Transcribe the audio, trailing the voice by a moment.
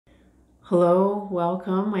Hello,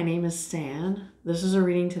 welcome. My name is Stan. This is a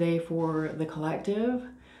reading today for the collective.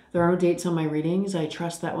 There are no dates on my readings. I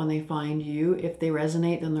trust that when they find you, if they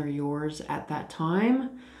resonate, then they're yours at that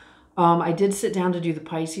time. I did sit down to do the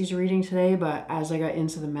Pisces reading today, but as I got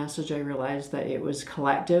into the message, I realized that it was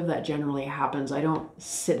collective. That generally happens. I don't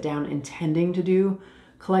sit down intending to do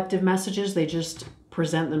collective messages. They just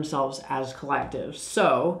present themselves as collective.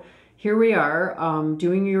 So here we are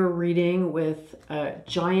doing your reading with a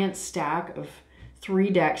giant stack of 3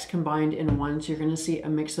 decks combined in one. So you're going to see a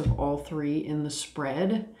mix of all 3 in the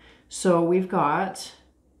spread. So we've got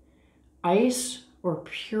Ice or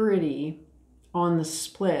Purity on the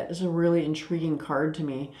split. Is a really intriguing card to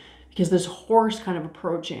me because this horse kind of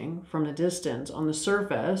approaching from the distance on the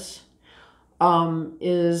surface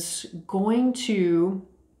is going to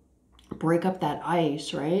break up that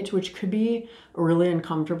ice, right? Which could be a really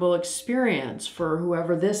uncomfortable experience for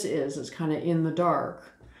whoever this is kind of in the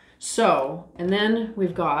dark. So, and then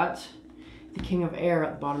we've got the King of Air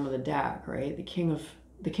at the bottom of the deck, right? The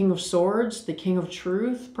King of Swords, the King of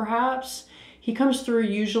Truth, perhaps. He comes through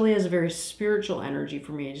usually as a very spiritual energy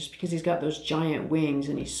for me, just because he's got those giant wings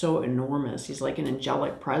and he's so enormous. He's like an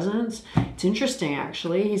angelic presence. It's interesting,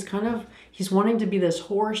 actually. He's wanting to be this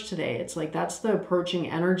horse today. It's like that's the approaching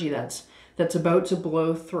energy that's about to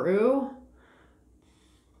blow through.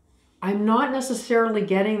 I'm not necessarily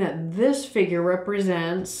getting that this figure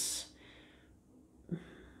represents...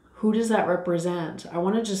 Who does that represent? I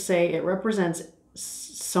want to just say it represents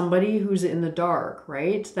somebody who's in the dark,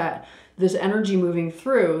 right? That this energy moving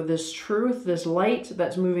through, this truth, this light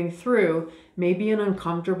that's moving through may be an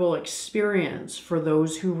uncomfortable experience for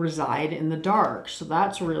those who reside in the dark. So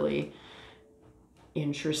that's really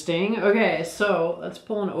interesting. Okay, so let's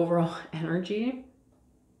pull an overall energy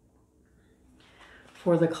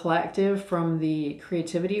for the collective from the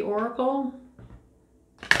Creativity Oracle.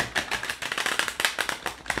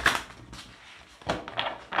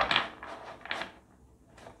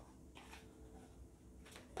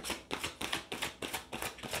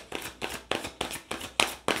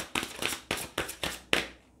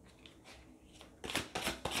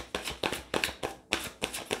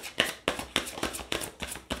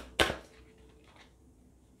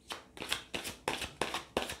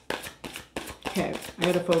 Okay, I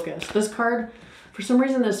gotta focus. This card, for some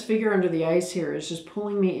reason, this figure under the ice here is just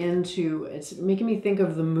pulling me into, it's making me think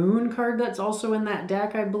of the moon card that's also in that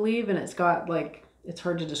deck, I believe, and it's got like, it's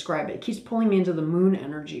hard to describe it. It keeps pulling me into the moon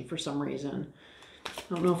energy for some reason. I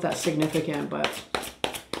don't know if that's significant, but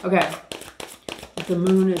okay. The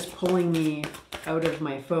moon is pulling me out of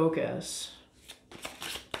my focus,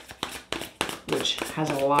 which has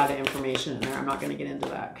a lot of information in there. I'm not gonna get into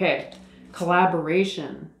that. Okay,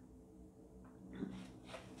 collaboration.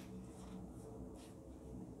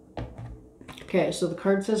 Okay, so the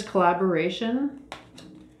card says collaboration.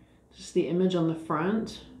 This is the image on the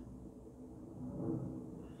front.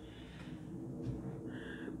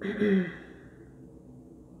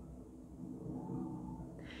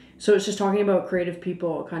 So it's just talking about creative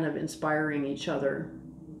people kind of inspiring each other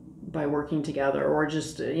by working together, or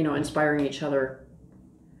just, you know, inspiring each other.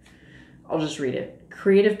 I'll just read it.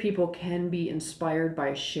 Creative people can be inspired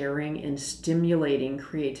by sharing and stimulating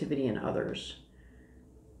creativity in others.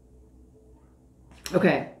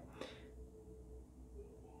 Okay.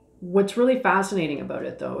 What's really fascinating about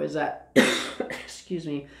it, though, is that, excuse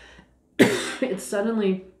me, it's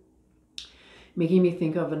suddenly making me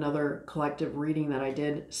think of another collective reading that I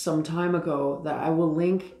did some time ago that I will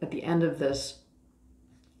link at the end of this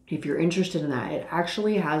if you're interested in that. It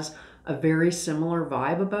actually has a very similar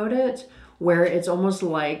vibe about it, where it's almost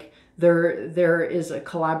like there is a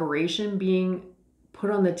collaboration being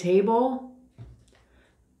put on the table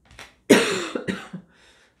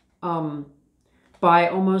by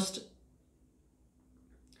almost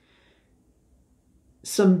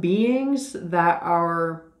some beings that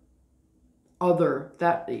are other,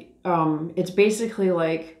 that it's basically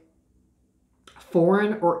like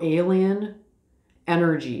foreign or alien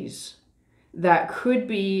energies that could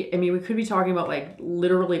be, I mean, we could be talking about like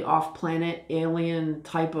literally off-planet alien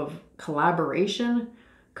type of collaboration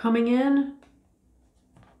coming in,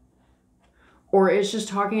 or it's just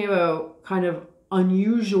talking about kind of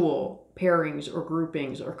unusual pairings or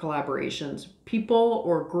groupings or collaborations, people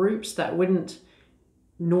or groups that wouldn't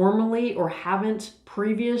normally or haven't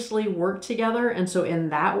previously worked together. And so in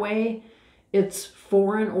that way, it's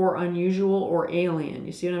foreign or unusual or alien.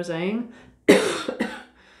 You see what I'm saying?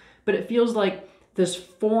 But it feels like this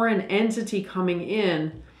foreign entity coming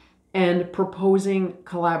in and proposing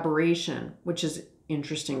collaboration, which is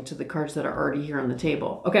interesting to the cards that are already here on the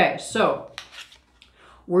table. Okay, so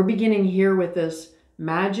we're beginning here with this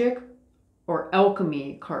magic or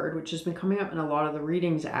alchemy card, which has been coming up in a lot of the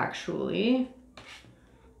readings actually.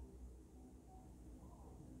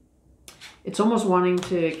 It's almost wanting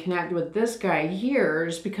to connect with this guy here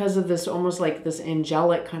just because of this almost like this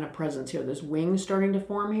angelic kind of presence here, this wing starting to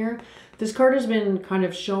form here. This card has been kind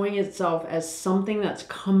of showing itself as something that's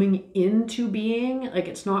coming into being, like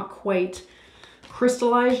it's not quite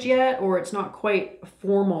crystallized yet, or it's not quite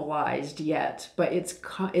formalized yet, but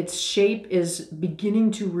its shape is beginning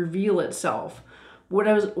to reveal itself. What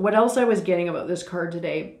else I was getting about this card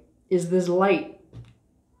today is this light.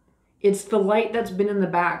 It's the light that's been in the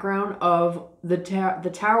background of the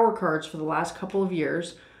tower cards for the last couple of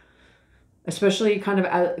years, especially kind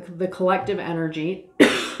of the collective energy.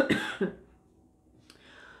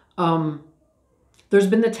 There's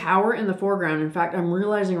been the tower in the foreground. In fact, I'm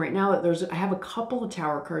realizing right now that I have a couple of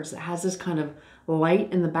tower cards that has this kind of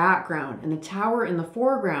light in the background, and the tower in the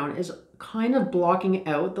foreground is kind of blocking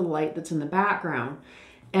out the light that's in the background.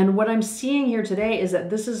 And what I'm seeing here today is that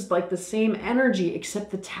this is like the same energy,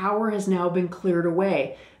 except the tower has now been cleared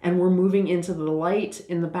away and we're moving into the light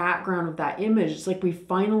in the background of that image. It's like we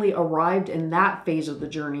finally arrived in that phase of the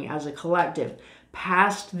journey as a collective,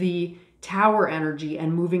 past the tower energy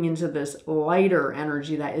and moving into this lighter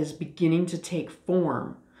energy that is beginning to take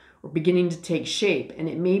form or beginning to take shape. And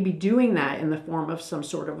it may be doing that in the form of some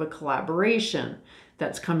sort of a collaboration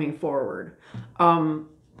that's coming forward.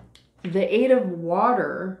 The Eight of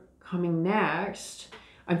Water coming next.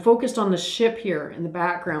 I'm focused on the ship here in the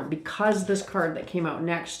background because this card that came out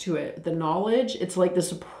next to it, the Knowledge, it's like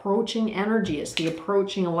this approaching energy. It's the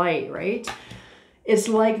approaching light, right? It's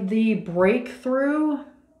like the breakthrough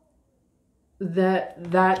that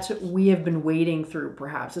we have been waiting through,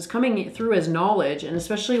 perhaps. It's coming through as knowledge, and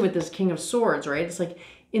especially with this King of Swords, right? It's like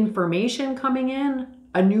information coming in,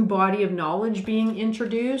 a new body of knowledge being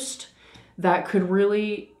introduced that could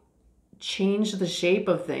really change the shape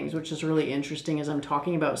of things, which is really interesting as I'm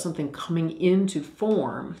talking about something coming into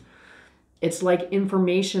form. It's like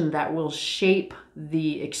information that will shape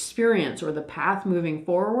the experience or the path moving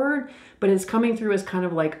forward, but it's coming through as kind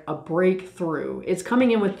of like a breakthrough. It's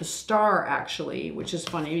coming in with the Star, actually, which is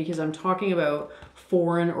funny because I'm talking about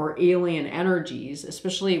foreign or alien energies,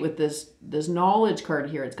 especially with this Knowledge card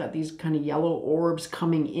here. It's got these kind of yellow orbs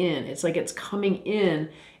coming in. It's like it's coming in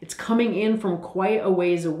from quite a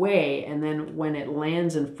ways away, and then when it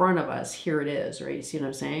lands in front of us, here it is, right? You see what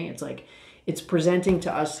I'm saying? It's like it's presenting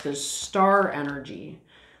to us this star energy.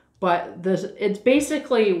 But it's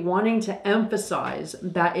basically wanting to emphasize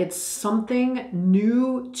that it's something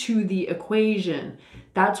new to the equation.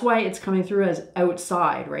 That's why it's coming through as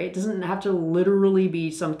outside, right? It doesn't have to literally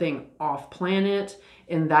be something off planet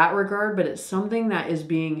in that regard, but it's something that is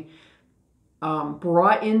being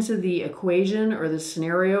brought into the equation or the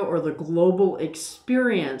scenario or the global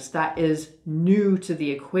experience that is new to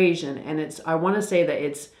the equation. And I want to say that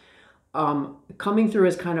it's coming through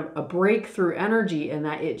as kind of a breakthrough energy, and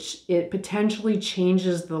that it potentially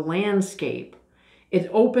changes the landscape. It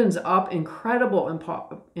opens up incredible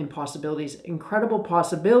possibilities.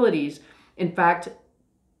 In fact,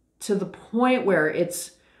 to the point where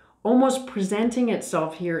it's almost presenting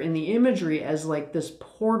itself here in the imagery as like this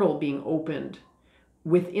portal being opened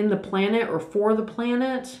within the planet or for the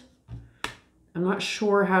planet. I'm not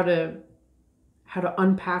sure how to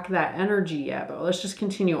unpack that energy yet, but let's just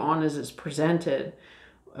continue on as it's presented.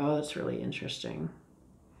 Oh, that's really interesting.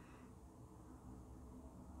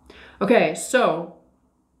 Okay, so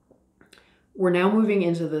we're now moving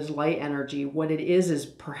into this light energy. What it is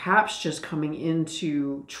perhaps just coming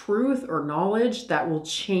into truth or knowledge that will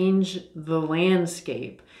change the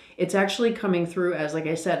landscape. It's actually coming through as, like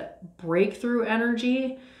I said, breakthrough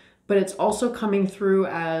energy, but it's also coming through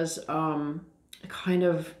as kind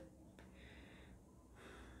of,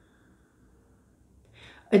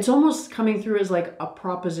 it's almost coming through as like a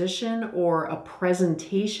proposition or a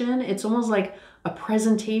presentation. It's almost like a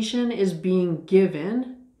presentation is being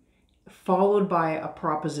given followed by a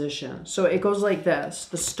proposition. So it goes like this.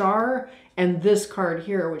 The Star and this card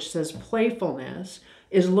here, which says playfulness,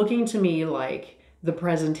 is looking to me like the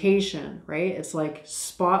presentation, right? It's like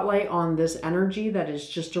spotlight on this energy that is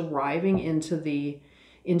just arriving into the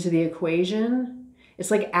equation.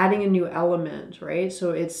 It's like adding a new element, right?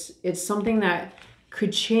 So it's something that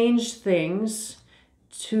could change things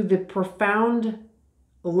to the profound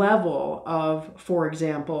level of, for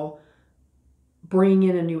example, bringing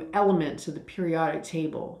in a new element to the periodic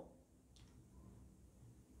table.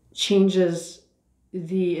 Changes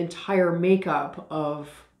the entire makeup of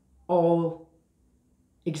all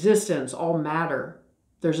existence, all matter.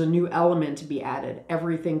 There's a new element to be added.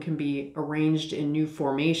 Everything can be arranged in new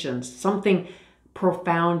formations. Something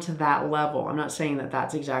profound to that level. I'm not saying that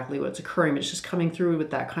that's exactly what's occurring, but it's just coming through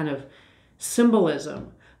with that kind of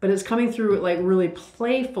symbolism. But it's coming through like really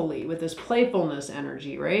playfully with this playfulness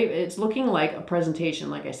energy, right? It's looking like a presentation,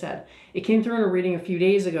 like I said. It came through in a reading a few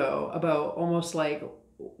days ago about almost like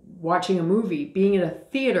watching a movie, being in a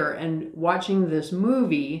theater and watching this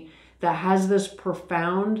movie that has this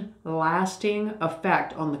profound, lasting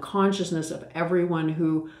effect on the consciousness of everyone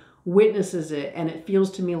who witnesses it. And it feels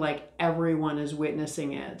to me like everyone is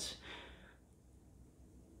witnessing it.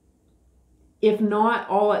 If not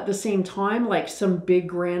all at the same time, like some big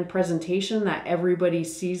grand presentation that everybody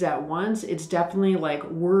sees at once, it's definitely like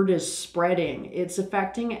word is spreading. It's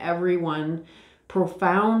affecting everyone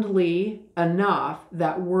profoundly enough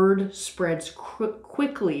that word spreads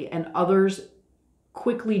quickly and others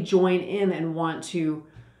quickly join in and want to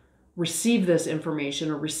receive this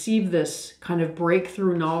information or receive this kind of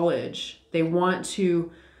breakthrough knowledge. They want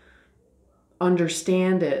to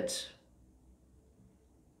understand it.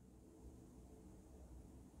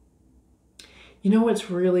 You know what's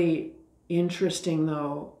really interesting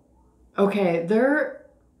though? Okay, there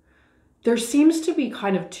seems to be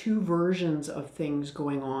kind of two versions of things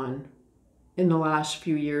going on in the last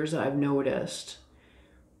few years that I've noticed.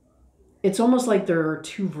 It's almost like there are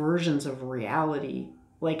two versions of reality.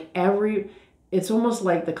 Like it's almost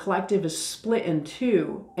like the collective is split in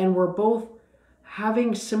two and we're both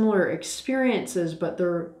having similar experiences, but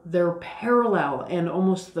they're parallel and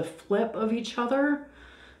almost the flip of each other.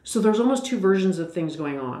 So there's almost two versions of things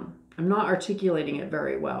going on. I'm not articulating it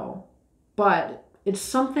very well, but it's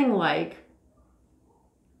something like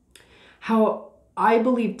how I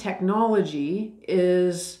believe technology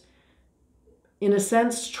is, in a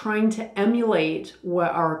sense, trying to emulate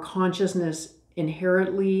what our consciousness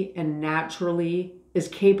inherently and naturally is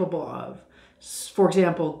capable of. For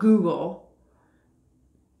example, Google,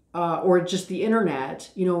 or just the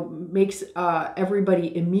internet, you know, makes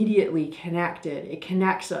everybody immediately connected. It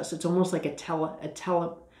connects us. It's almost like a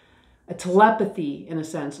telepathy in a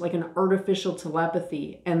sense, like an artificial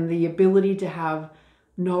telepathy, and the ability to have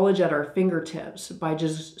knowledge at our fingertips by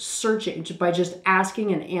just searching, by just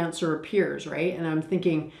asking, an answer appears, right? And I'm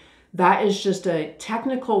thinking that is just a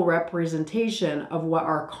technical representation of what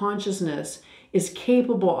our consciousness is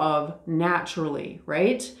capable of naturally,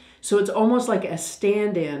 right? So it's almost like a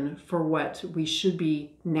stand-in for what we should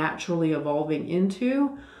be naturally evolving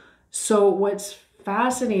into. So what's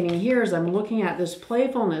fascinating here is I'm looking at this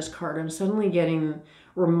playfulness card. I'm suddenly getting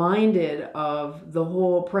reminded of the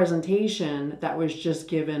whole presentation that was just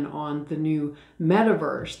given on the new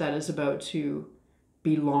metaverse that is about to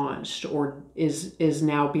be launched or is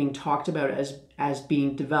now being talked about as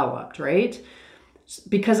being developed, right?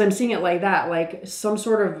 Because I'm seeing it like that, like some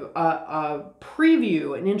sort of a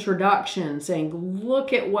preview, an introduction saying,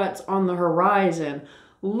 look at what's on the horizon.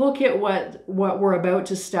 Look at what we're about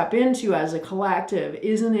to step into as a collective.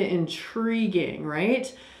 Isn't it intriguing,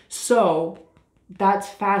 right? So that's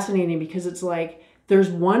fascinating because it's like there's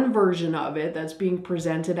one version of it that's being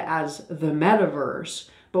presented as the metaverse,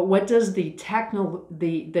 but what does the technical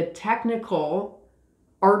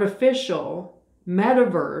artificial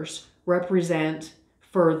metaverse represent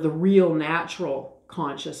for the real natural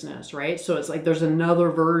consciousness, right? So it's like there's another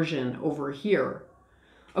version over here.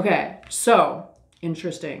 Okay, so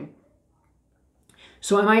interesting.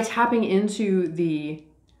 So am I tapping into the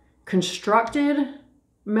constructed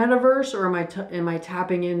metaverse, or am I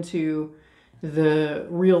tapping into the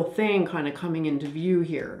real thing kind of coming into view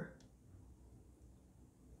here?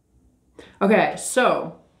 Okay,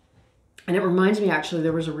 so, and it reminds me actually,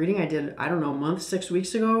 there was a reading I did, I don't know, a month, 6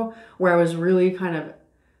 weeks ago, where I was really kind of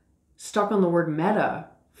stuck on the word meta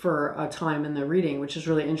for a time in the reading, which is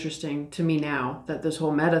really interesting to me now that this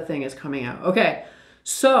whole meta thing is coming out. Okay,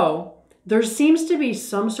 so there seems to be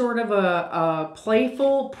some sort of a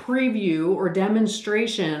playful preview or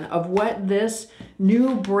demonstration of what this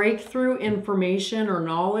new breakthrough information or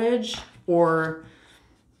knowledge or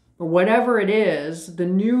whatever it is, the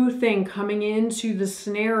new thing coming into the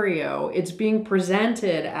scenario, it's being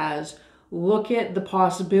presented as, look at the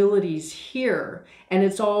possibilities here. And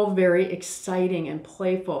it's all very exciting and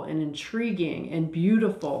playful and intriguing and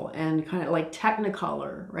beautiful and kind of like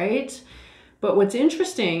technicolor, right? But what's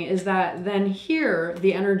interesting is that then here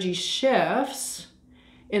the energy shifts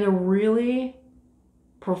in a really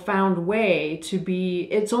profound way to be,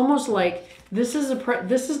 it's almost like this is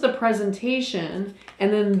the presentation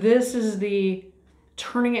and then this is the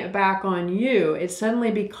turning it back on you. It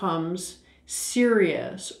suddenly becomes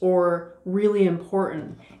serious or really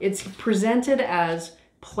important. It's presented as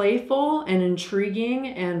playful and intriguing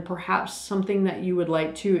and perhaps something that you would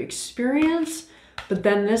like to experience, But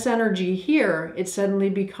then this energy here, it suddenly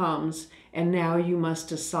becomes, and now you must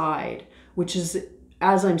decide, which is,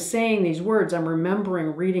 as I'm saying these words, I'm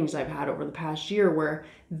remembering readings I've had over the past year where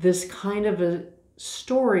this kind of a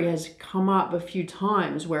story has come up a few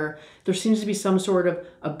times, where there seems to be some sort of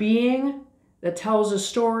a being that tells a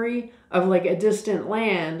story of like a distant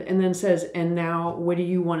land and then says, and now what do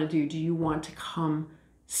you want to do? Do you want to come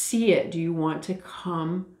see it? Do you want to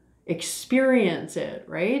come experience it,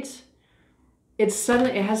 right? It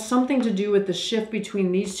has something to do with the shift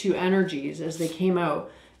between these two energies as they came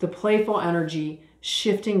out. The playful energy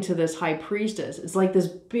shifting to this high priestess. It's like this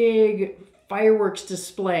big fireworks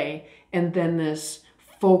display, and then this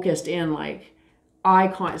focused in like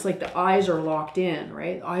icon. It's like the eyes are locked in,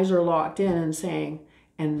 right? The eyes are locked in and saying,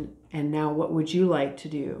 and now what would you like to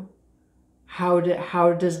do? How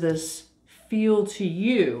does this feel to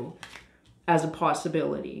you as a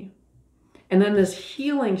possibility? And then this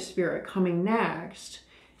healing spirit coming next,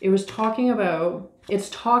 it's talking about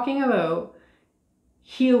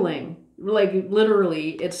healing. Like literally,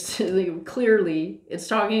 it's clearly, it's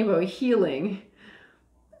talking about healing.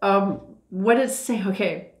 What it's saying,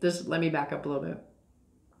 okay, let me back up a little bit.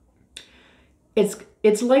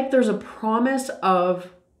 It's like there's a promise of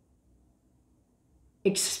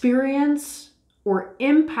experience or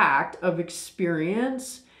impact of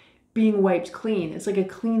experience being wiped clean. It's like a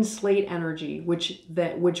clean slate energy, which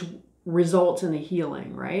results in a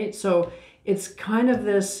healing, right? So it's kind of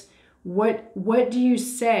this, what do you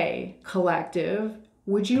say, collective?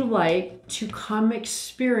 Would you like to come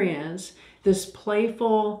experience this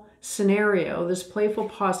playful scenario, this playful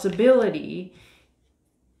possibility?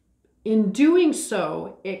 In doing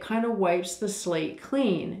so, it kind of wipes the slate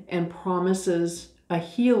clean and promises a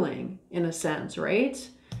healing in a sense, right?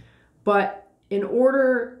 But in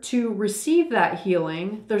order to receive that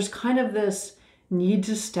healing, there's kind of this need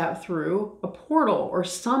to step through a portal or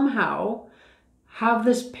somehow have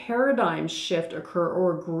this paradigm shift occur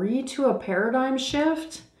or agree to a paradigm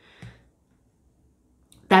shift.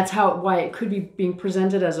 That's why it could be being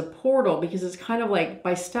presented as a portal, because it's kind of like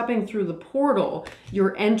by stepping through the portal,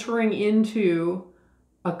 you're entering into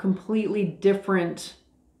a completely different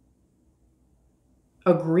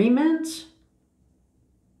agreement,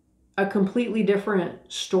 a completely different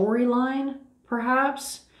storyline,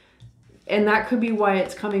 perhaps. And that could be why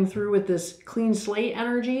it's coming through with this clean slate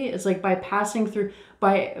energy. It's like by passing through,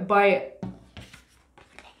 by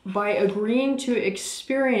agreeing to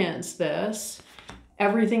experience this,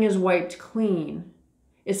 everything is wiped clean.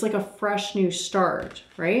 It's like a fresh new start,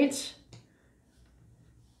 right?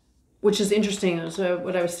 Which is interesting. So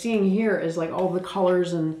what I was seeing here is like all the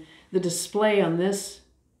colors and the display on this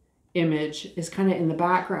image is kind of in the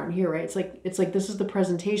background here, right? It's like this is the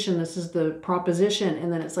presentation, this is the proposition,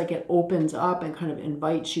 and then it's like it opens up and kind of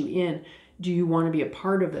invites you in. Do you want to be a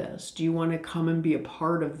part of this? Do you want to come and be a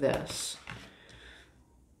part of this?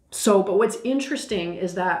 So, but what's interesting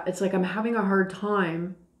is that it's like I'm having a hard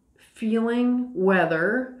time feeling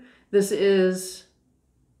whether this is,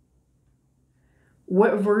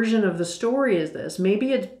 what version of the story is this?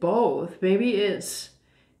 Maybe it's both. Maybe it's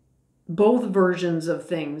both versions of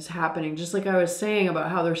things happening, just like I was saying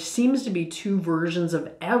about how there seems to be two versions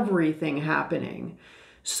of everything happening.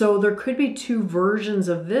 So there could be two versions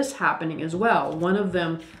of this happening as well. One of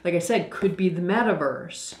them, like I said, could be the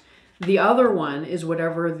metaverse. The other one is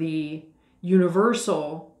whatever the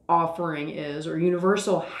universal offering is or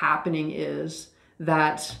universal happening is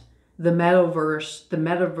that the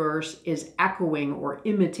metaverse is echoing or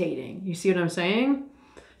imitating. You see what I'm saying?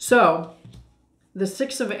 So the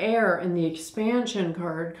Six of Air and the expansion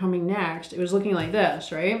card coming next, it was looking like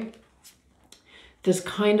this, right? This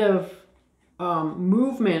kind of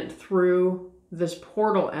movement through this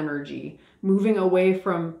portal energy, moving away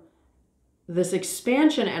from this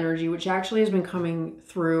expansion energy, which actually has been coming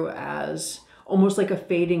through as almost like a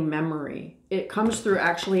fading memory. It comes through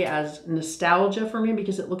actually as nostalgia for me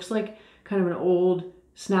because it looks like kind of an old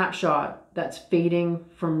snapshot that's fading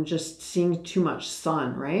from just seeing too much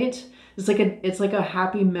sun, right? It's like a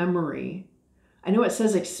happy memory. I know it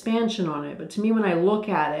says expansion on it, but to me, when I look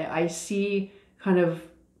at it, I see kind of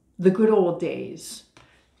the good old days,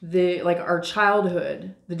 like our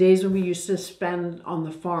childhood, the days when we used to spend on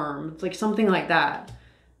the farm. It's like something like that.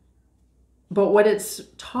 But what it's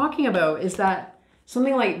talking about is that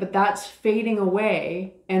something like, but that's fading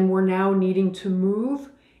away, and we're now needing to move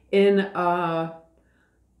in a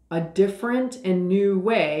different and new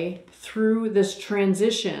way through this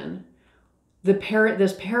transition.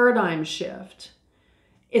 This paradigm shift,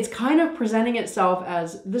 it's kind of presenting itself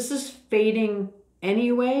as this is fading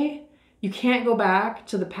anyway. You can't go back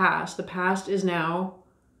to the past. The past is now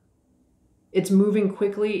it's moving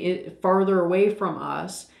quickly farther away from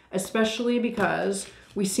us, especially because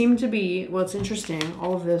we seem to be, well, it's interesting,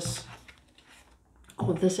 all of this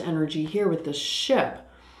energy here with this ship.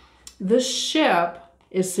 This ship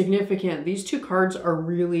is significant. These two cards are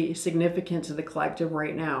really significant to the collective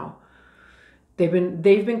right now. They've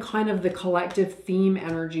been kind of the collective theme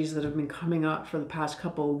energies that have been coming up for the past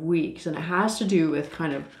couple of weeks. And it has to do with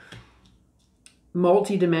kind of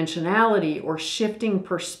multidimensionality or shifting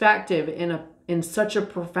perspective in such a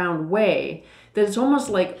profound way that it's almost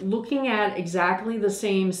like looking at exactly the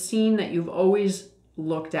same scene that you've always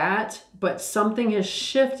looked at, but something has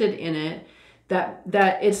shifted in it,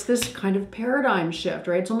 that it's this kind of paradigm shift,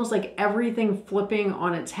 right? It's almost like everything flipping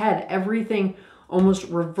on its head, everything almost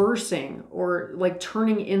reversing or like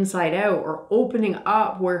turning inside out or opening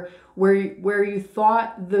up where you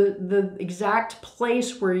thought the exact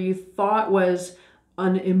place where you thought was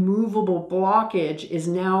an immovable blockage is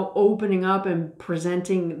now opening up and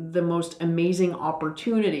presenting the most amazing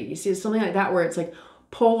opportunity. You see, it's something like that where it's like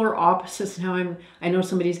polar opposites. Now I know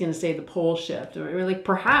somebody's going to say the pole shift, or like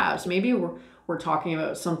perhaps maybe we're talking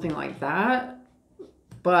about something like that.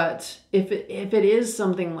 But if it is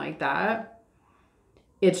something like that,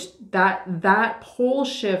 it's that pole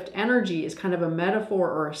shift energy is kind of a metaphor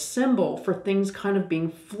or a symbol for things kind of being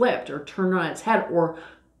flipped or turned on its head or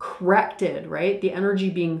corrected, right? The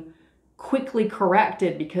energy being quickly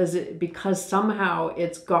corrected because somehow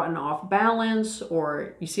it's gotten off balance,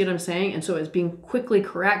 or you see what I'm saying? And so it's being quickly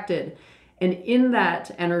corrected. And in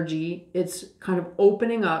that energy, it's kind of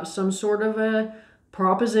opening up some sort of a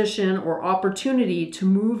proposition or opportunity to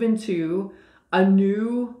move into a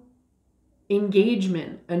new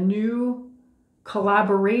engagement, a new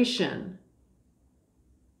collaboration.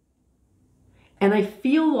 And I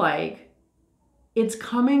feel like it's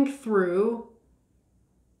coming through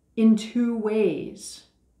in two ways.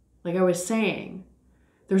 Like I was saying,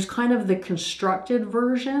 there's kind of the constructed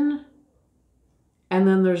version, and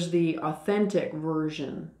then there's the authentic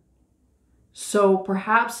version. So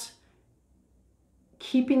perhaps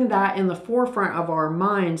keeping that in the forefront of our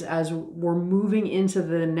minds as we're moving into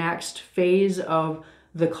the next phase of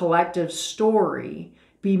the collective story.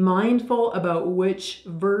 Be mindful about which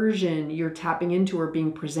version you're tapping into or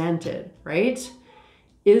being presented, right?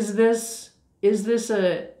 Is this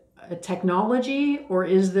a technology, or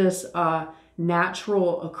is this a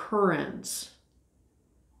natural occurrence?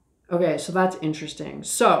 Okay, so that's interesting.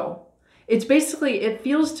 So it's basically, it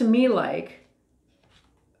feels to me like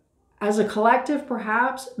as a collective,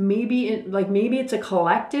 perhaps, maybe it's a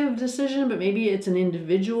collective decision, but maybe it's an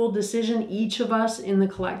individual decision each of us in the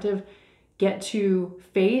collective get to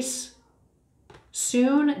face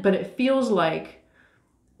soon. But it feels like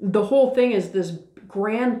the whole thing is this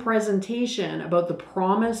grand presentation about the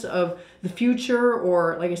promise of the future,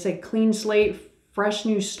 or like I said, clean slate, fresh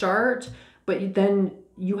new start. But then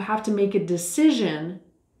you have to make a decision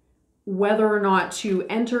whether or not to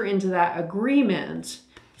enter into that agreement.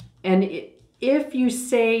 And if you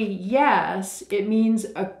say yes, it means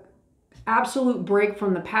an absolute break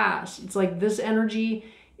from the past. It's like this energy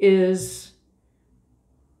is,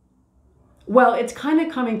 well, it's kind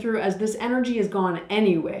of coming through as this energy is gone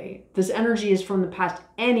anyway. This energy is from the past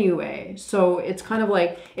anyway. So it's kind of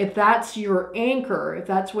like, if that's your anchor, if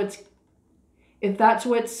that's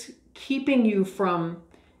what's keeping you from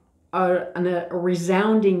a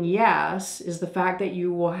resounding yes, is the fact that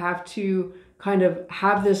you will have to kind of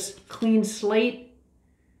have this clean slate.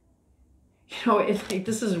 You know, it's like,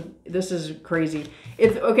 this is crazy.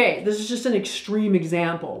 Okay, this is just an extreme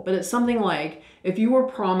example, but it's something like if you were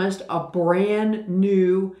promised a brand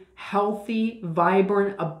new, healthy,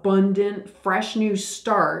 vibrant, abundant, fresh new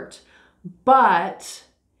start, but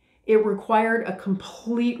it required a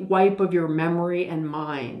complete wipe of your memory and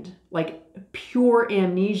mind, like pure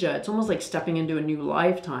amnesia. It's almost like stepping into a new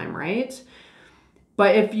lifetime, right?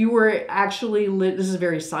 But if you were actually, this is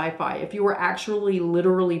very sci-fi, if you were actually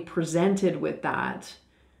literally presented with that,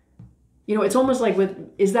 you know, it's almost like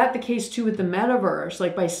is that the case too with the metaverse?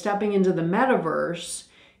 Like by stepping into the metaverse,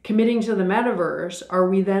 committing to the metaverse, are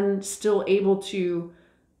we then still able to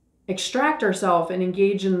extract ourselves and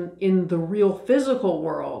engage in the real physical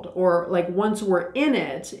world? Or like once we're in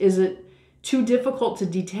it, is it too difficult to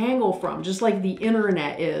detangle from, just like the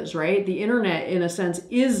internet is, right? The internet, in a sense,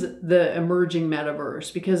 is the emerging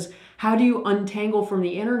metaverse, because how do you untangle from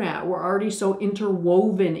the internet? We're already so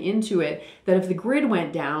interwoven into it that if the grid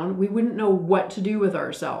went down, we wouldn't know what to do with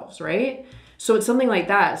ourselves, right? So it's something like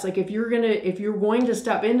that. It's like if you're going to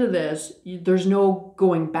step into this, there's no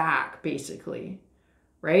going back, basically,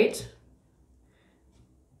 right?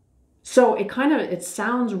 So it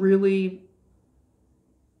sounds really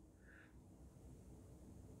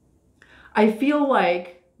I feel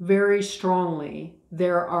like very strongly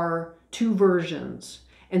there are two versions.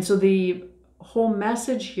 And so the whole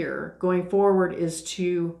message here going forward is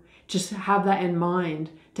to just have that in mind,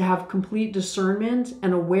 to have complete discernment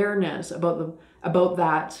and awareness about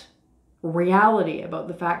that reality, about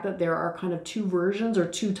the fact that there are kind of two versions or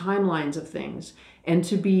two timelines of things, and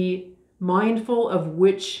to be mindful of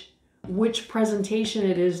which presentation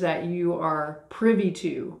it is that you are privy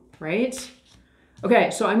to, right?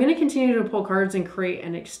 Okay, so I'm going to continue to pull cards and create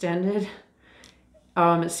an extended,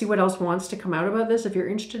 see what else wants to come out about this. If you're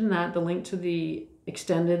interested in that, the link to the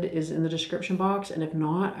extended is in the description box. And if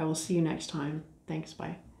not, I will see you next time. Thanks,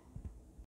 bye.